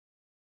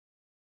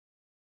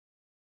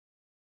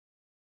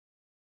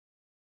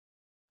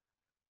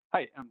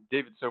Hi, I'm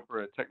David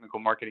Soper, a technical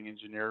marketing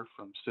engineer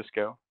from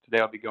Cisco. Today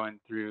I'll be going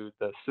through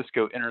the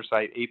Cisco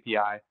Intersight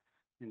API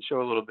and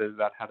show a little bit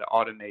about how to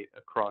automate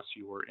across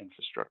your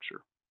infrastructure.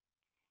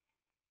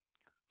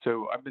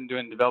 So I've been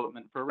doing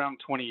development for around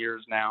 20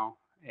 years now,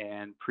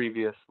 and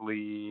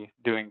previously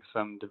doing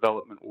some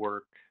development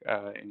work,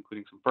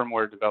 including some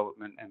firmware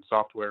development and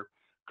software.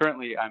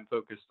 Currently, I'm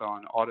focused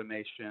on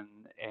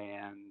automation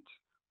and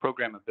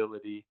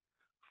programmability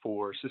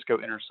for Cisco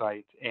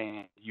Intersight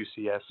and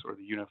UCS, or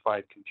the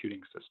Unified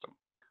Computing System.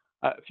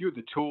 A few of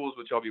the tools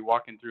which I'll be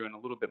walking through in a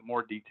little bit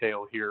more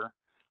detail here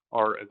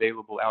are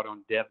available out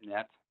on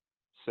DevNet.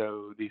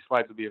 So these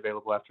slides will be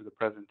available after the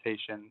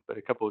presentation, but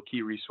a couple of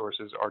key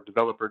resources are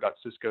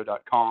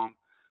developer.cisco.com,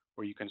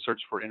 where you can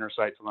search for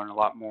Intersight to learn a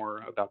lot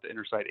more about the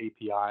Intersight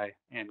API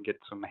and get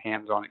some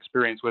hands-on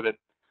experience with it.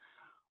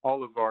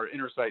 All of our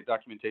Intersight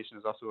documentation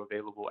is also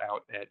available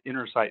out at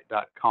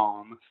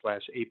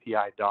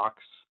intersight.com/API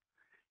docs.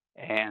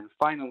 And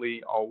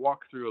finally, I'll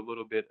walk through a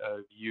little bit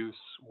of use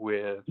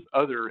with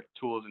other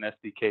tools and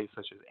SDKs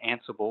such as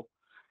Ansible,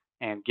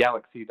 and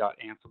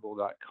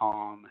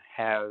galaxy.ansible.com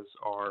has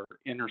our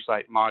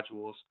Intersight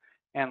modules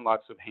and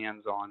lots of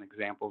hands-on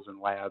examples and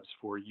labs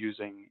for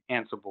using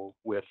Ansible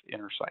with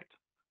Intersight.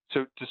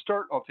 So to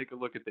start, I'll take a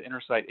look at the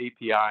Intersight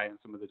API and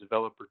some of the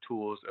developer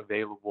tools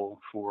available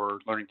for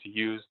learning to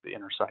use the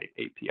Intersight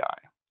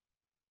API.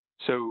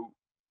 So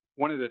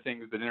one of the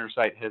things that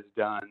Intersight has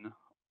done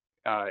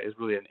is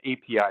really an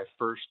API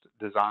first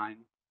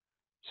design.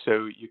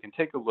 So you can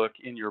take a look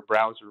in your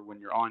browser when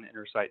you're on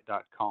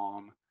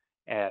intersight.com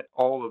at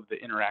all of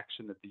the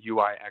interaction that the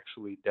UI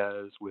actually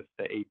does with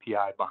the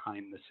API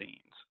behind the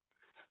scenes.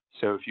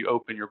 So if you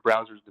open your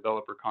browser's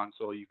developer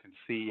console, you can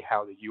see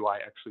how the UI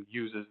actually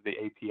uses the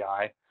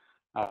API.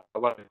 A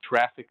lot of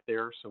traffic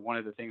there. So one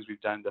of the things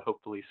we've done to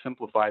hopefully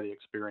simplify the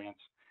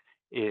experience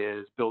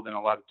is build in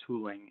a lot of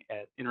tooling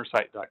at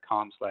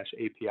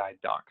intersight.com/API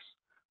docs.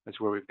 That's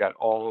where we've got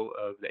all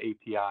of the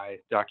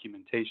API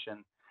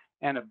documentation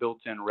and a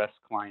built-in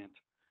REST client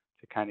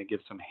to kind of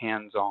give some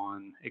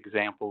hands-on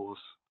examples,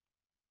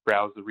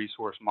 browse the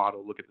resource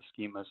model, look at the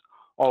schemas,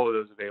 all of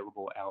those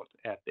available out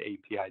at the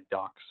API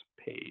docs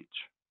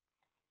page.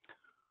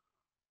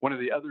 One of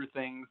the other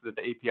things that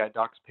the API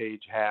docs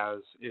page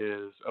has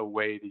is a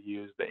way to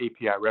use the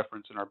API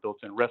reference in our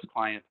built-in REST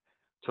client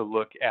to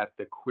look at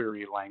the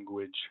query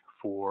language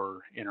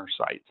for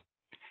Intersight.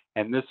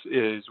 And this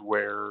is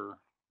where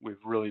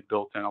we've really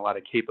built in a lot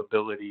of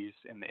capabilities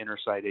in the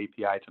Intersight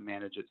API to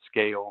manage at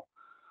scale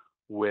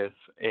with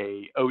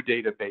a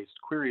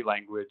OData-based query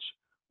language,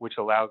 which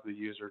allows the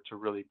user to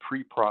really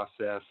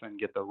pre-process and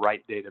get the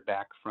right data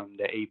back from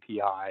the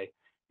API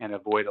and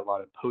avoid a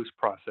lot of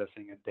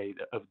post-processing of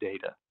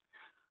data.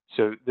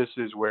 So this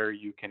is where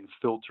you can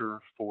filter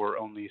for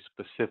only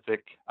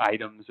specific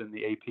items in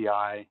the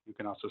API. You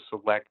can also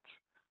select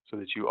so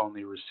that you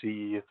only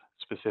receive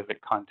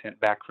specific content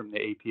back from the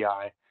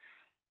API.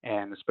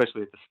 And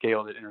especially at the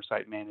scale that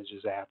Intersight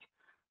manages at,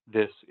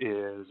 this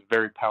is a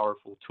very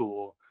powerful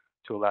tool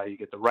to allow you to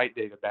get the right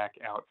data back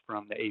out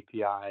from the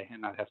API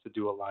and not have to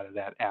do a lot of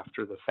that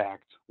after the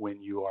fact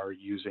when you are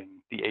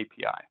using the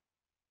API.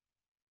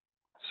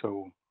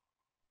 So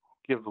I'll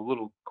give a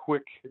little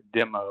quick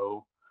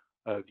demo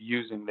of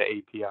using the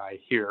API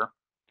here.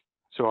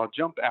 So I'll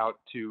jump out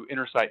to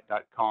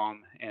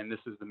intersight.com, and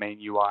this is the main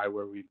UI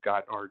where we've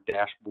got our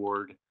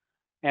dashboard,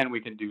 and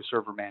we can do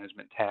server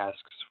management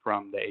tasks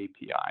from the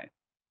API.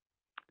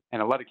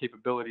 And a lot of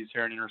capabilities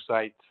here in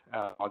Intersight.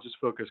 I'll just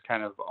focus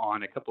kind of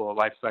on a couple of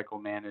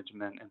lifecycle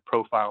management and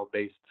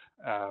profile-based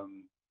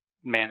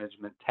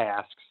management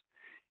tasks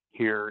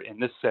here in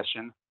this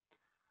session.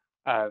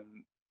 At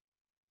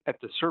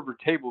the server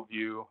table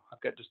view,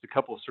 I've got just a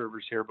couple of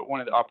servers here, but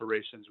one of the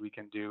operations we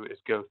can do is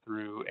go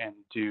through and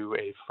do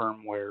a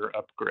firmware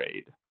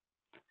upgrade.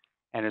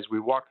 And as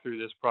we walk through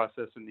this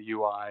process in the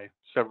UI,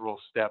 several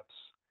steps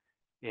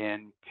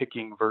in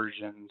picking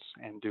versions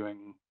and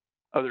doing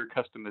other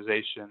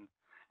customization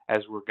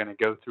as we're going to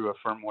go through a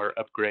firmware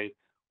upgrade.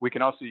 We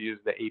can also use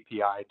the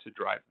API to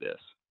drive this.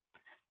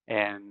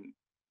 And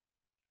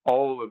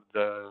all of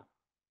the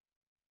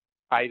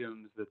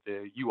items that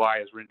the UI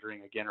is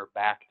rendering, again, are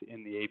backed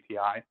in the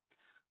API.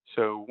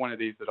 So one of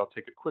these that I'll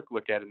take a quick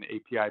look at in the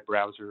API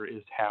browser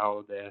is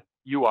how the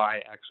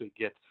UI actually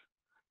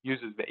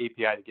uses the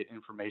API to get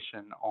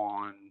information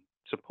on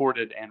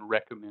supported and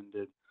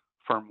recommended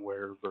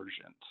firmware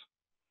versions.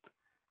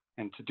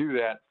 And to do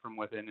that from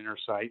within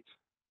Intersight,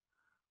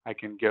 I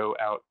can go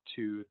out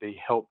to the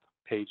help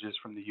pages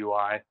from the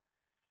UI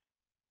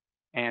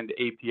and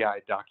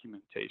API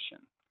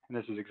documentation. And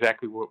this is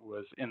exactly what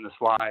was in the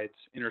slides,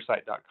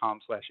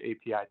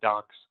 intersight.com/API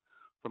docs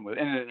from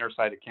within an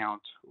Intersight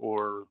account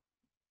or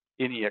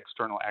any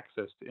external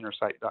access to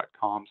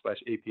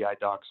intersight.com/API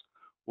docs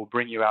will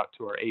bring you out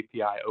to our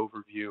API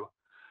overview.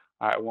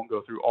 I won't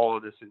go through all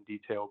of this in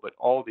detail, but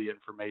all the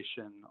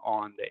information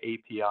on the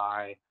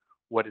API,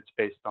 what it's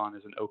based on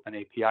is an open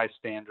API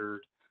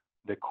standard,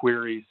 the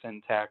query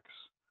syntax,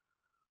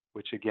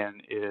 which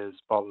again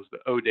follows the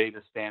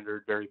OData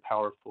standard, very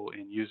powerful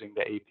in using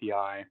the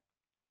API.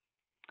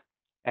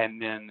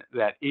 And then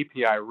that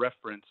API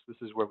reference,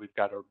 this is where we've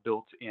got our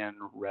built-in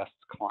REST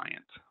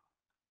client.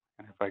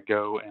 And if I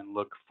go and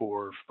look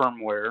for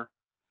firmware,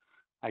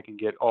 I can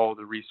get all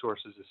the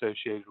resources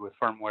associated with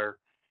firmware.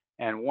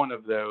 And one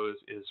of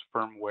those is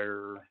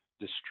firmware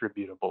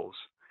distributables.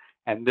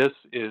 And this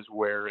is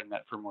where in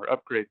that firmware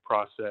upgrade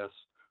process,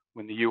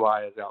 when the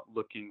UI is out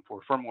looking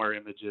for firmware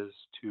images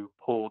to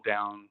pull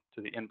down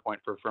to the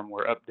endpoint for a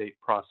firmware update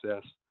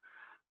process,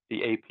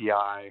 the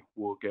API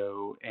will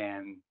go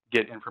and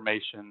get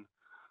information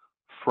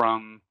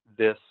from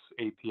this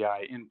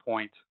API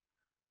endpoint.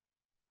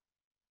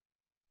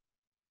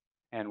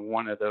 And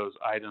one of those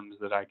items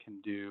that I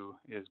can do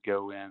is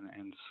go in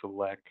and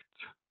select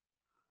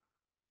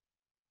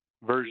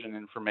version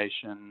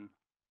information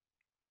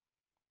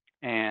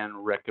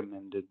and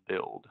recommended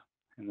build.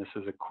 And this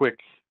is a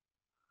quick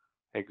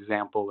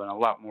example and a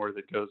lot more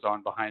that goes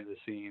on behind the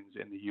scenes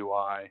in the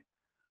UI.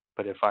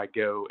 But if I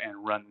go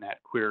and run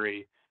that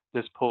query,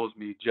 this pulls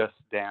me just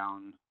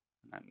down,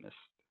 and I missed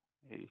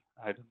an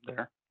item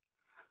there.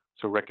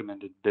 So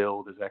recommended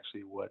build is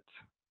actually what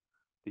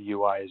the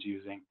UI is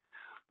using.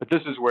 But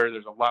this is where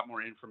there's a lot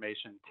more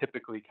information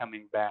typically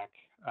coming back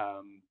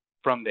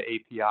from the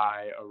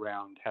API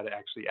around how to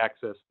actually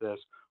access this,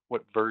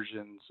 what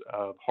versions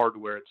of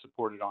hardware it's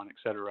supported on, et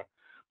cetera.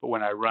 But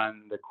when I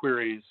run the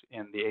queries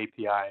in the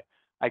API,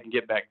 I can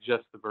get back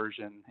just the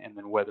version and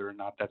then whether or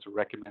not that's a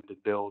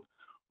recommended build.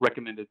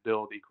 Recommended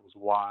build equals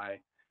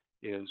Y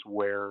is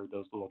where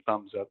those little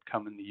thumbs up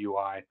come in the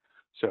UI.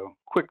 So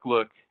quick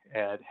look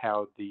at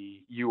how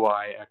the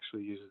UI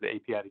actually uses the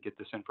API to get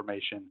this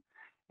information,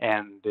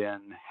 and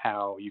then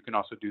how you can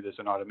also do this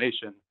in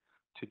automation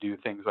to do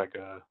things like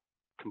a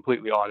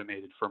completely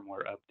automated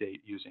firmware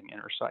update using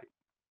Intersight.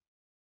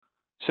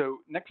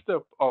 So next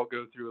up, I'll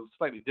go through a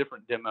slightly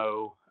different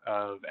demo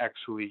of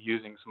actually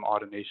using some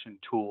automation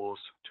tools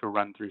to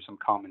run through some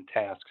common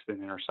tasks in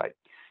Intersight.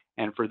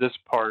 And for this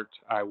part,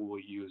 I will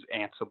use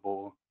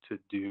Ansible to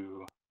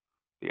do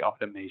the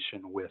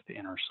automation with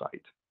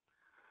Intersight.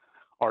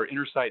 Our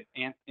Intersight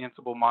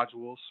Ansible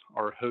modules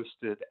are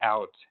hosted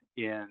out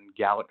in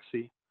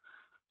Galaxy.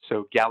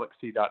 So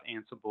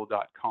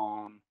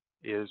galaxy.ansible.com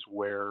is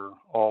where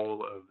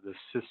all of the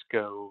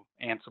Cisco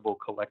Ansible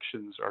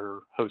collections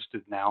are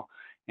hosted now.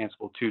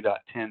 Ansible 2.10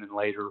 and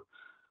later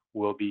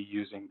will be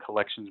using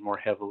collections more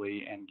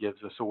heavily and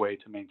gives us a way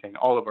to maintain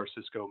all of our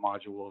Cisco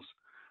modules,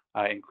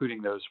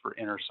 including those for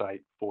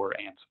Intersight for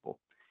Ansible.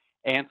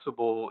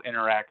 Ansible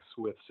interacts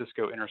with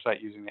Cisco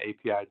Intersight using the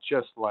API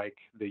just like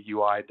the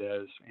UI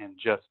does and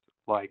just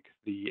like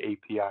the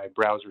API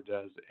browser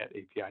does at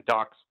API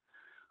docs.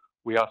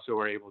 We also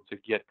are able to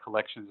get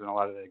collections and a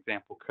lot of the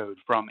example code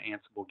from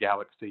Ansible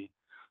Galaxy.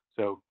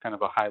 So kind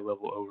of a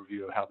high-level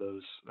overview of how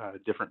those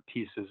different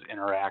pieces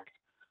interact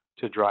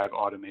to drive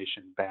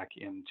automation back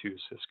into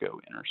Cisco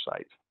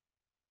Intersight.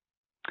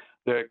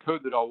 The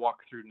code that I'll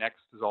walk through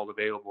next is all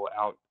available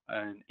out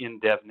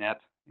in DevNet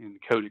in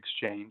Code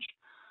Exchange.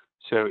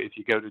 So if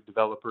you go to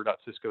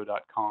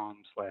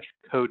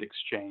developer.cisco.com/code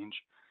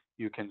exchange,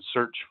 you can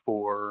search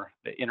for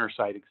the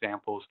Intersight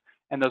examples,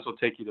 and those will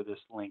take you to this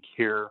link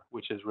here,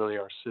 which is really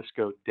our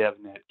Cisco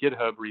DevNet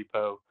GitHub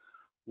repo,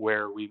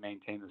 where we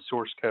maintain the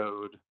source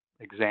code,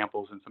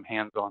 examples, and some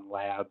hands-on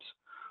labs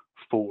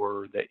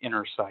for the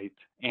Intersight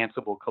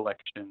Ansible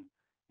collection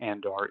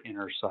and our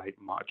Intersight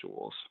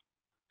modules.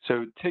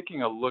 So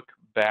taking a look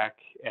back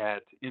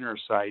at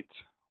Intersight,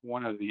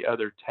 one of the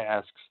other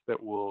tasks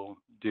that we'll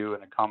do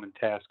in a common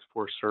task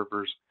for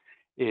servers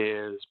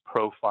is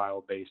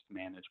profile-based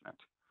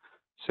management.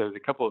 So the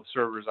couple of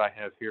servers I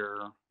have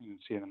here, you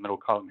can see in the middle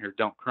column here,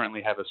 don't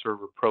currently have a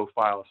server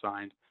profile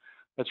assigned.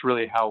 That's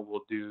really how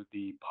we'll do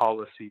the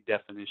policy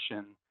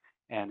definition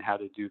and how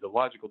to do the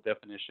logical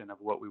definition of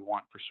what we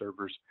want for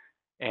servers.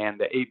 And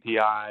the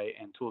API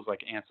and tools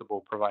like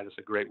Ansible provide us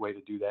a great way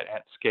to do that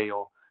at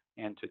scale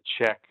and to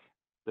check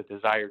the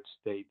desired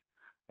state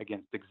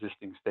against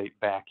existing state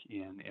back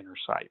in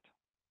Intersight.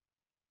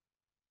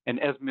 And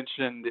as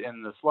mentioned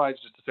in the slides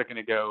just a second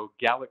ago,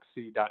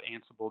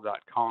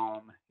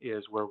 galaxy.ansible.com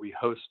is where we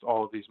host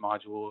all of these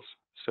modules.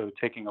 So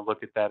taking a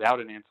look at that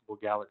out in Ansible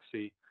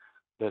Galaxy,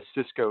 the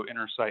Cisco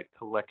Intersight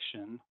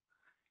collection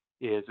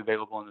is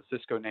available in the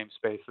Cisco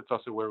namespace. That's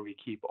also where we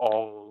keep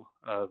all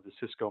of the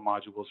Cisco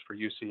modules for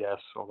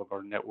UCS, all of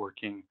our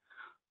networking,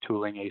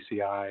 tooling,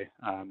 ACI,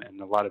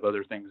 and a lot of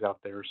other things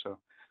out there. So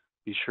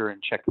be sure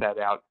and check that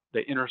out.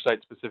 The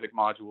Intersight specific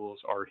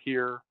modules are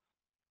here.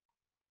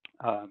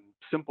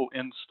 Simple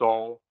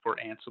install for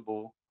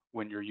Ansible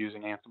when you're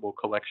using Ansible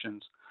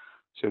collections.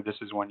 So this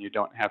is when you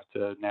don't have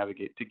to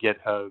navigate to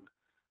GitHub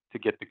to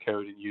get the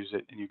code and use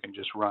it, and you can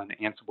just run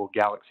Ansible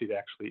Galaxy to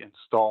actually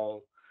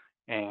install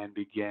and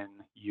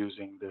begin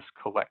using this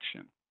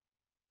collection.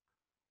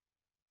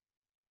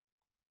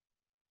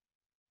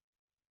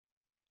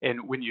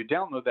 And when you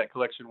download that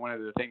collection, one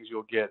of the things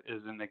you'll get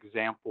is an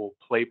example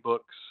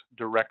playbooks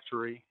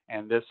directory,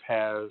 and this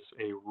has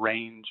a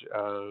range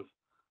of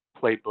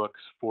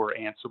playbooks for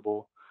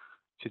Ansible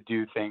to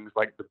do things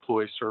like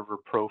deploy server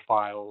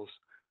profiles,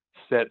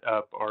 set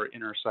up our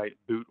Intersight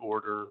boot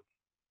order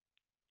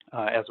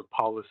as a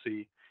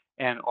policy,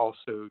 and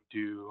also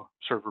do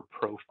server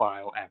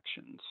profile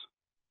actions.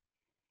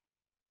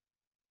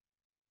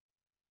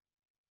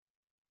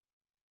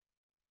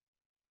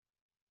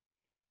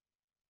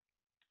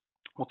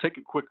 We'll take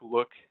a quick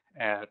look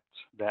at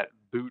that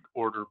boot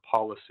order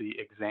policy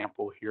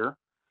example here.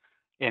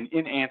 And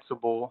in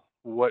Ansible,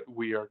 what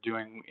we are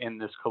doing in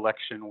this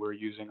collection, we're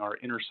using our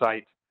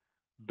Intersight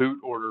boot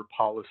order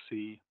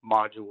policy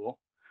module.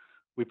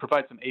 We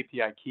provide some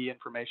API key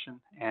information,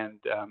 and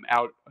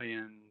out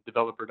in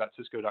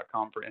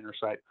developer.cisco.com for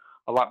Intersight,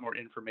 a lot more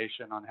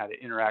information on how to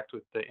interact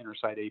with the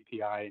Intersight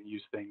API and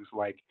use things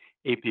like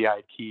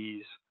API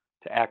keys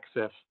to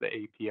access the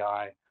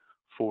API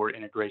for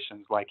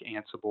integrations like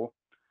Ansible.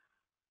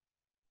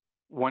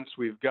 Once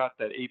we've got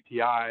that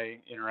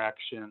API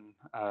interaction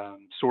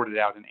sorted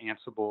out in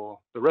Ansible,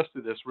 the rest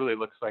of this really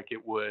looks like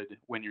it would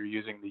when you're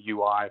using the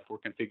UI for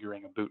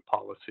configuring a boot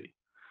policy.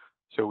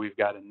 So we've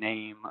got a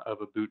name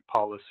of a boot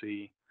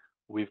policy.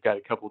 We've got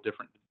a couple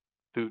different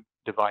boot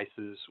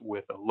devices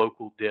with a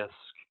local disk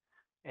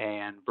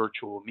and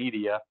virtual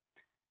media.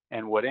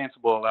 And what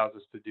Ansible allows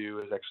us to do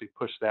is actually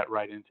push that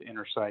right into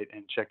Intersight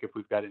and check if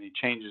we've got any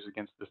changes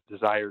against this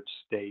desired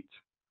state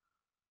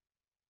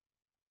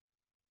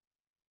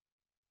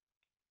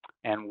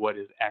and what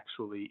is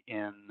actually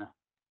in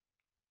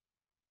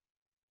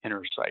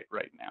Intersight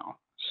right now.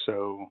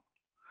 So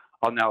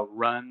I'll now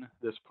run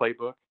this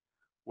playbook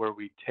where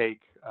we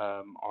take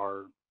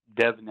our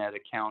DevNet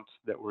account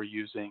that we're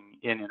using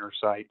in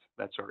Intersight,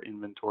 that's our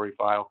inventory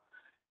file,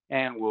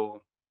 and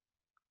we'll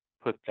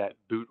put that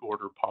boot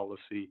order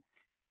policy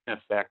in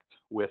effect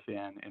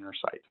within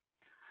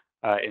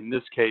Intersight. In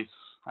this case,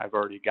 I've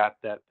already got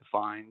that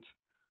defined,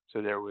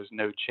 so there was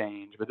no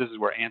change, but this is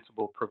where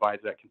Ansible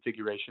provides that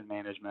configuration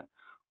management,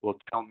 will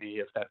tell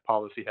me if that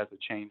policy has a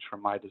change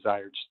from my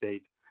desired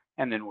state,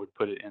 and then would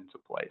put it into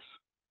place.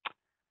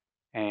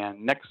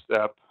 And next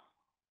up,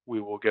 we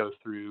will go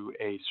through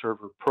a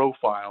server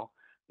profile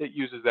that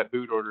uses that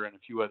boot order and a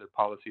few other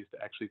policies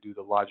to actually do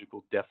the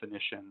logical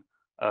definition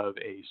of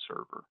a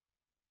server.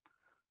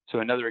 So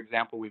another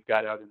example we've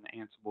got out in the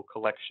Ansible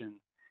collection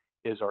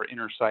is our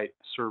Intersight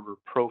server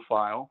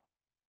profile.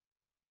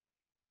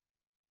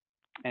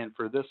 And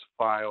for this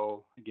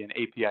file, again,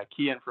 API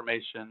key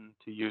information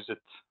to use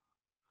it,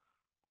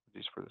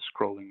 just for the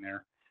scrolling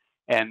there.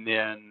 And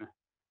then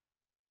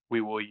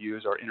we will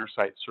use our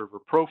Intersight server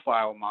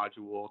profile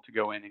module to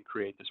go in and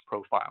create this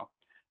profile.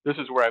 This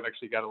is where I've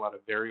actually got a lot of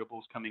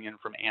variables coming in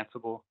from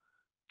Ansible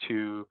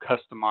to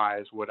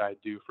customize what I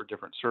do for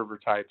different server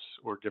types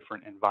or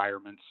different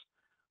environments.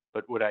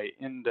 But what I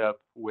end up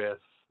with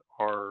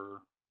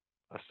are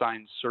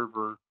assigned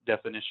server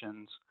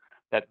definitions,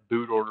 that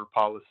boot order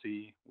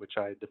policy, which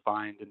I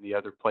defined in the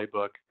other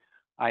playbook,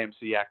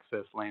 IMC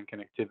access, LAN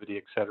connectivity,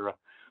 etc.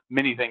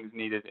 Many things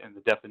needed in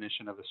the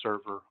definition of a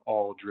server,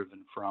 all driven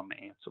from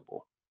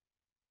Ansible.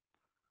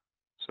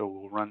 So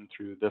we'll run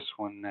through this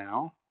one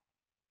now.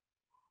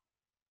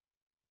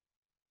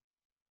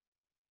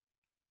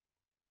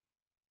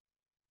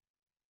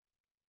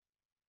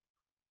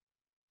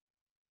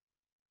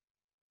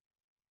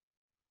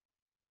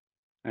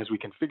 As we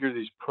configure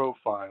these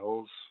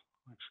profiles,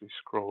 actually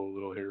scroll a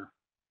little here.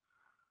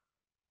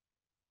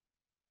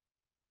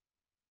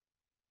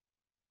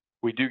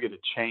 We do get a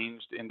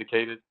changed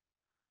indicated,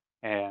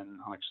 and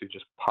I'll actually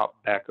just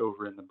pop back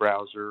over in the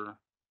browser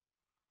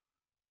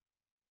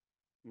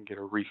and get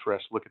a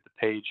refresh look at the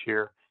page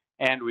here.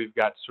 And we've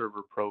got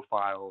server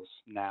profiles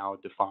now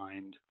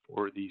defined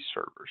for these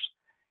servers.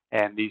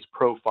 And these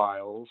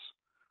profiles,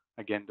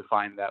 again,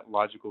 define that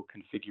logical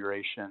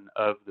configuration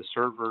of the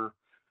server.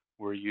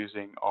 We're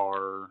using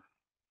our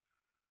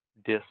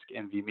disk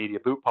and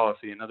vMedia boot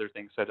policy and other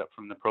things set up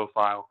from the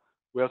profile.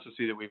 We also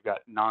see that we've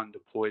got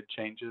non-deployed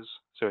changes.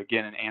 So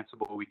again, in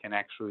Ansible, we can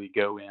actually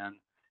go in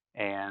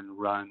and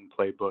run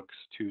playbooks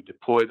to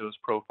deploy those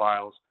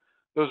profiles.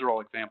 Those are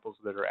all examples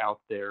that are out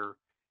there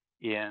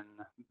in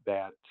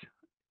that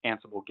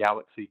Ansible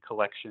Galaxy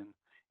collection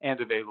and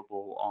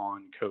available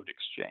on Code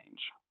Exchange.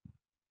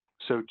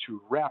 So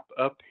to wrap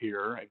up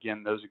here,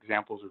 again, those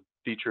examples are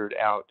featured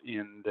out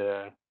in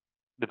the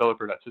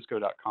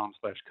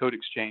developer.cisco.com/code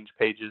exchange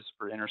pages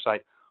for Intersight.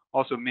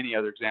 Also, many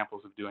other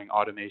examples of doing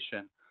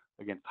automation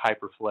against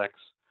HyperFlex,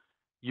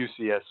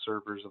 UCS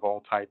servers of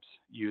all types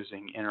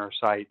using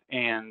Intersight,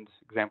 and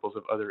examples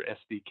of other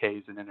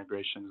SDKs and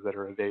integrations that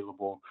are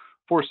available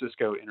for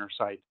Cisco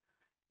Intersight,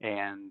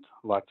 and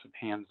lots of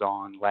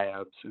hands-on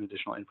labs and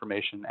additional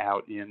information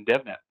out in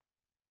DevNet.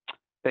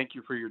 Thank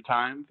you for your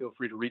time. Feel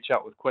free to reach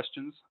out with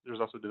questions. There's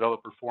also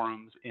developer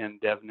forums in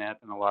DevNet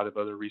and a lot of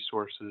other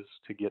resources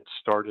to get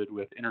started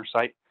with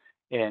Intersight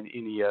and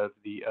any of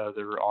the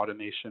other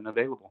automation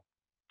available.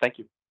 Thank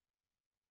you.